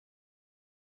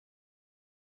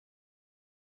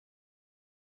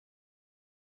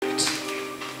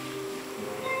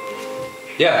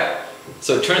Yeah.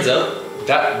 So it turns out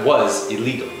that was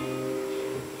illegal.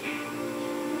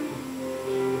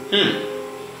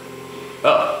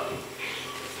 Oh.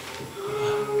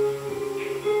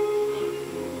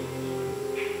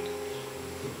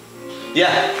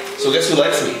 Yeah. So guess who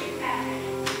likes me?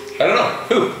 I don't know.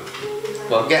 Who?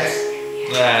 Well, guess.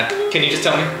 Can you just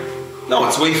tell me? No,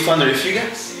 it's way funner if you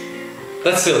guess.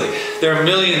 That's silly. There are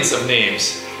millions of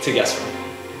names to guess from.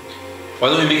 Why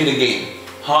don't we make it a game?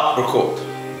 Hot or cold?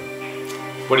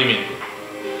 What do you mean?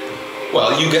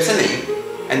 Well, you guess a name,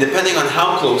 and depending on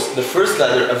how close the first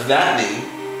letter of that name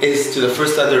is to the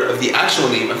first letter of the actual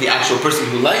name of the actual person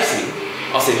who likes me,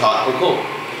 I'll say hot or cold.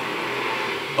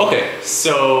 Okay,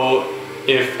 so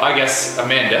if I guess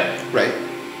Amanda, Right.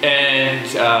 and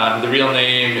the real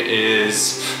name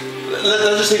is...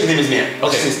 Let's just say the name is Mary.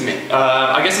 Okay. Just say Mary.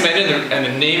 I guess Amanda and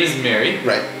the name is Mary.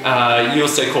 Right. You'll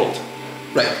say cold.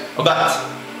 Right. Okay. But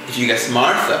if you guess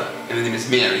Martha and the name is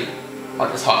Mary, I'll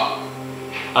guess hot.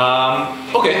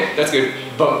 Okay, that's good.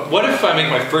 But what if I make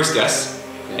my first guess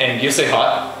and you say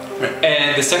hot, Right.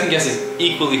 and the second guess is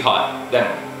equally hot? Then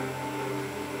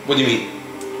What do you mean?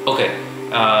 okay.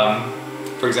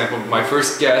 For example, my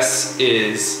first guess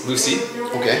is Lucy,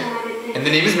 Okay. and the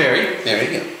name is Mary, There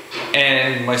you go.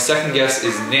 and my second guess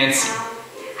is Nancy.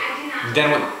 Then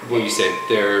what will you say?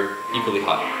 They're equally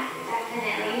hot.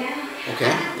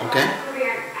 Okay. Okay.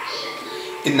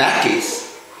 In that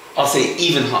case, I'll say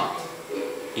even hot.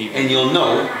 Even. And you'll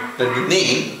know that the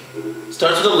name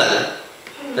starts with a letter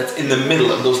that's in the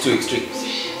middle of those two extremes.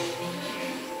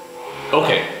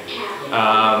 Okay.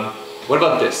 What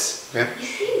about this? Okay.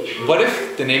 What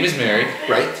if the name is Mary,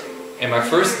 Right. and my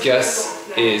first guess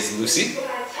is Lucy?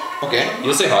 Okay.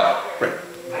 You'll say hot. Right.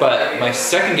 But my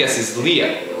second guess is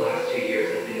Leah.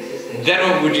 Then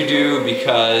what would you do,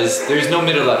 because there's no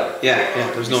middle letter? Yeah.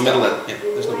 There's no middle letter. Yeah.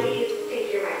 There's no middle.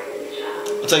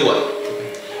 I'll tell you what.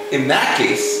 In that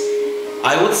case,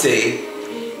 I would say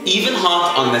even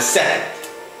hot on the second.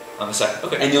 On the second,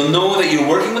 okay. And you'll know that you're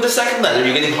working with the second letter,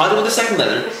 you're getting hotter with the second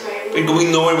letter, but you're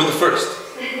going nowhere with the first.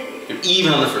 You're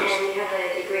even on the first.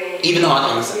 Even hot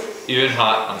on the second. Even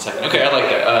hot on the second. Okay, I like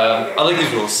that. I like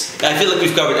these rules. I feel like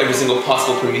we've covered every single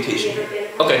possible permutation here.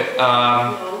 Okay,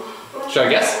 should I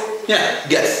guess? Yeah,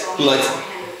 guess. Who likes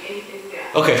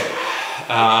it? Okay.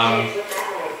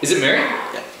 Is it Mary?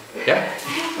 Yeah. Yeah?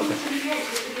 Okay.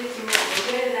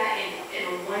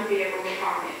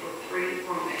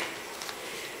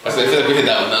 I feel like we hit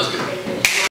that one, that was good.